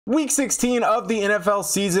Week 16 of the NFL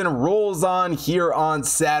season rolls on here on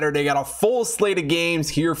Saturday. Got a full slate of games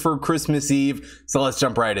here for Christmas Eve, so let's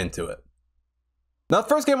jump right into it. Now, the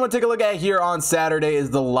first game I want to take a look at here on Saturday is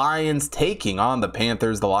the Lions taking on the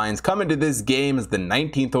Panthers. The Lions come into this game as the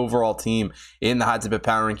 19th overall team in the Hot Tip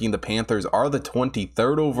Power Ranking. The Panthers are the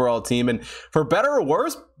 23rd overall team, and for better or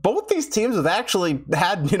worse, both these teams have actually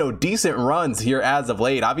had, decent runs here as of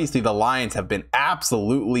late. Obviously, the Lions have been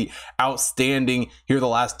absolutely outstanding here the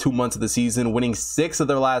last 2 months of the season, winning 6 of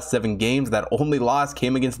their last 7 games. That only loss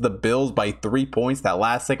came against the Bills by 3 points, that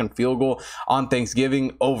last second field goal on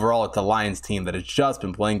Thanksgiving. Overall, it's a Lions team that has just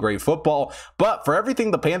been playing great football. But for everything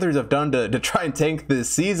the Panthers have done to try and tank this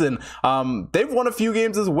season, they've won a few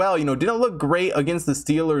games as well. Didn't look great against the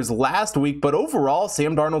Steelers last week, but overall,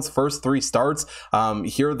 Sam Darnold's first 3 starts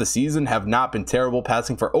here of the season have not been terrible,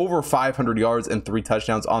 passing for over 500 yards and 3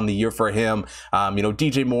 touchdowns on the year for him.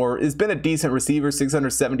 DJ Moore has been a decent receiver,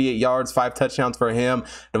 678 yards, 5 touchdowns for him.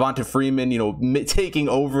 Devonta Freeman, taking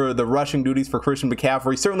over the rushing duties for Christian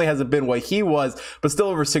McCaffrey. Certainly hasn't been what he was, but still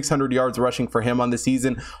over 600 yards rushing for him on the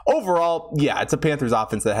season. Overall, yeah, it's a Panthers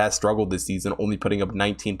offense that has struggled this season, only putting up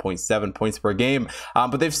 19.7 points per game.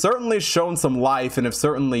 But they've certainly shown some life and have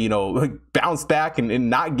certainly, bounced back and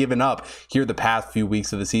not given up here the past few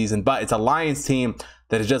weeks of the season. But it's a Lions team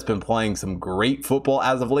that has just been playing some great football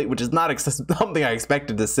as of late, which is not something I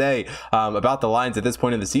expected to say about the Lions at this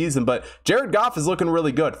point in the season. But Jared Goff is looking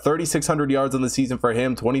really good. 3,600 yards on the season for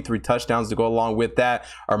him, 23 touchdowns to go along with that.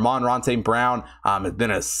 Amon-Ra St. Brown has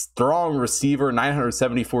been a strong receiver,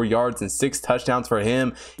 974 yards and 6 touchdowns for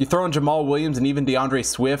him. You throw in Jamal Williams and even DeAndre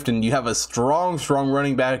Swift, and you have a strong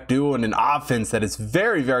running back duo and an offense that is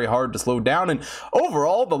very, very hard to slow down. And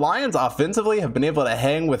overall, the Lions offensively have been able to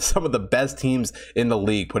hang with some of the best teams in the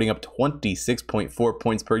league, putting up 26.4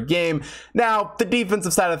 points per game. Now, the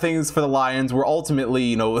defensive side of things for the Lions were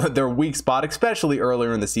ultimately, their weak spot, especially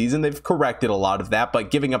earlier in the season. They've corrected a lot of that, but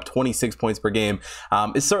giving up 26 points per game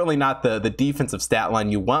is certainly not the defensive stat line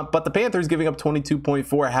you want. But the Panthers giving up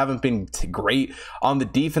 22.4 haven't been great on the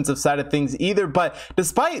defensive side of things either. But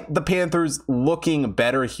despite the Panthers looking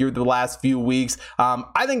better here the last few weeks,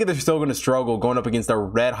 I think they're still going to struggle going up against a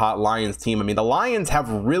red-hot Lions team. I mean, the Lions have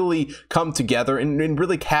really come together and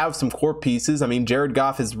really have some core pieces. I mean, Jared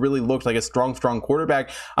Goff has really looked like a strong quarterback,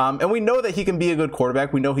 and we know that he can be a good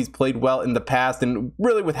quarterback. We know he's played well in the past, and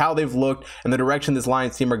really with how they've looked and the direction this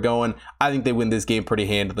Lions team are going, I think they win this game pretty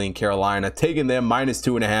handily in Carolina, taking them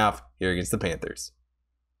 -2.5 here against the Panthers.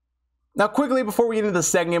 Now, quickly, before we get into the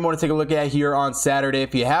second game I want to take a look at here on Saturday,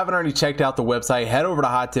 if you haven't already checked out the website, head over to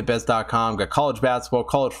hottipbets.com. Got college basketball,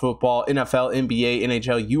 college football, NFL, NBA,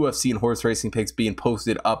 NHL, UFC, and horse racing picks being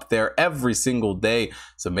posted up there every single day.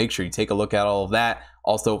 So make sure you take a look at all of that.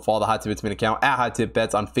 Also, follow the Hot Tip Bets account at Hot Tip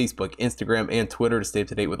Bets on Facebook, Instagram, and Twitter to stay up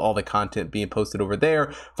to date with all the content being posted over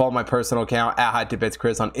there. Follow my personal account at Hot Tip Bets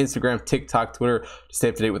Chris on Instagram, TikTok, Twitter to stay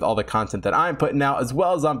up to date with all the content that I'm putting out, as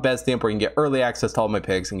well as on BetStamp, where you can get early access to all my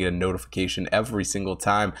picks and get a notification every single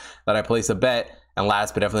time that I place a bet. And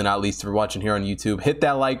last but definitely not least, if you're watching here on YouTube, hit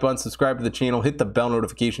that like button, subscribe to the channel, hit the bell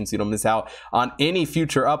notification so you don't miss out on any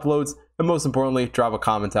future uploads. And most importantly, drop a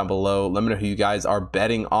comment down below. Let me know who you guys are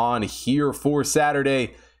betting on here for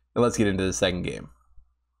Saturday. And let's get into the second game.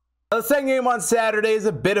 The second game on Saturday is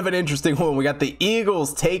a bit of an interesting one. We got the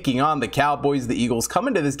Eagles taking on the Cowboys. The Eagles come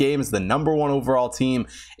into this game as the #1 overall team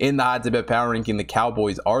in the Hot Tip Power Ranking. The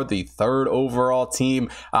Cowboys are the 3rd overall team.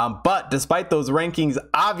 But despite those rankings,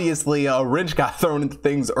 obviously a wrench got thrown into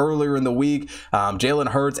things earlier in the week. Jalen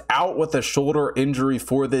Hurts out with a shoulder injury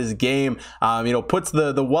for this game. Puts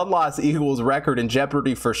the one-loss Eagles record in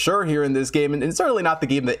jeopardy for sure here in this game. And certainly not the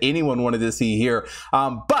game that anyone wanted to see here.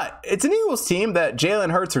 But it's an Eagles team that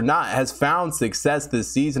Jalen Hurts or not has found success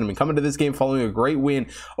this season. I mean, coming to this game following a great win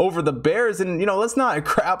over the Bears, and let's not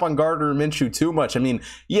crap on Gardner Minshew too much. I mean,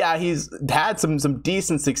 yeah, he's had some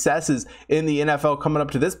decent successes in the NFL coming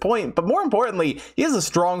up to this point, but more importantly, he has a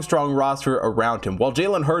strong roster around him. While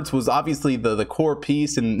Jalen Hurts was obviously the core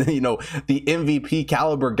piece and the MVP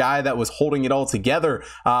caliber guy that was holding it all together,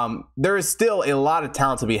 there is still a lot of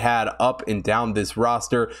talent to be had up and down this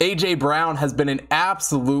roster. AJ Brown has been an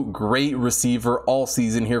absolute great receiver all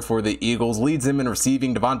season here for the Eagles, leads him in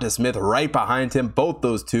receiving. Devonta Smith right behind him. Both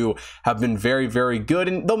those two have been very, very good,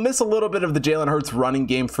 and they'll miss a little bit of the Jalen Hurts running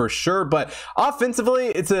game for sure, but offensively,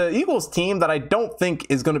 it's an Eagles team that I don't think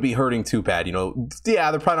is going to be hurting too bad.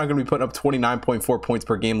 Yeah, they're probably not going to be putting up 29.4 points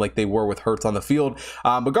per game like they were with Hurts on the field,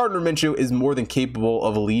 but Gardner Minshew is more than capable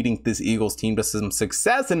of leading this Eagles team to some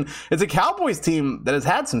success, and it's a Cowboys team that has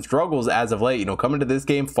had some struggles as of late, coming to this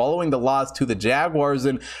game following the loss to the Jaguars.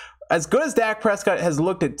 And as good as Dak Prescott has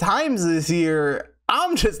looked at times this year,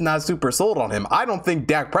 I'm just not super sold on him. I don't think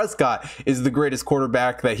Dak Prescott is the greatest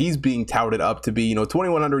quarterback that he's being touted up to be.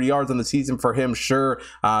 2,100 yards on the season for him, sure.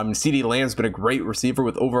 CeeDee Lamb's been a great receiver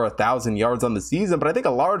with over 1,000 yards on the season, but I think a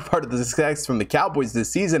large part of the success from the Cowboys this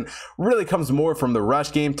season really comes more from the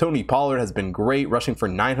rush game. Tony Pollard has been great, rushing for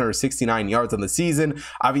 969 yards on the season.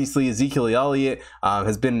 Obviously, Ezekiel Elliott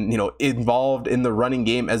has been, involved in the running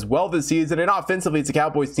game as well this season. And offensively, it's a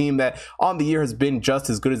Cowboys team that on the year has been just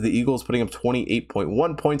as good as the Eagles, putting up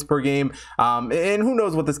 28.1 points per game. And who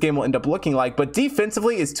knows what this game will end up looking like. But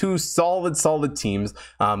defensively, it's two solid teams.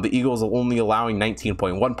 The Eagles are only allowing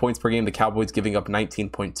 19.1 points per game. The Cowboys giving up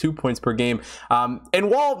 19.2 points per game. And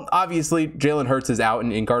while obviously Jalen Hurts is out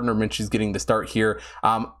and Gardner Minshew's getting the start here,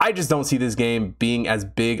 I just don't see this game being as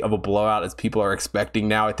big of a blowout as people are expecting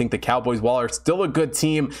now. I think the Cowboys, while are still a good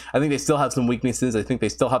team, I think they still have some weaknesses. I think they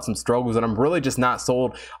still have some struggles, and I'm really just not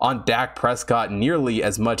sold on Dak Prescott nearly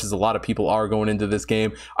as much as a lot of people are going into this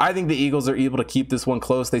game. I think the Eagles are able to keep this one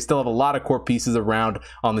close. They still have a lot of core pieces around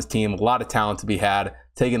on this team, a lot of talent to be had.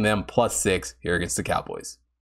 Taking them +6 here against the Cowboys.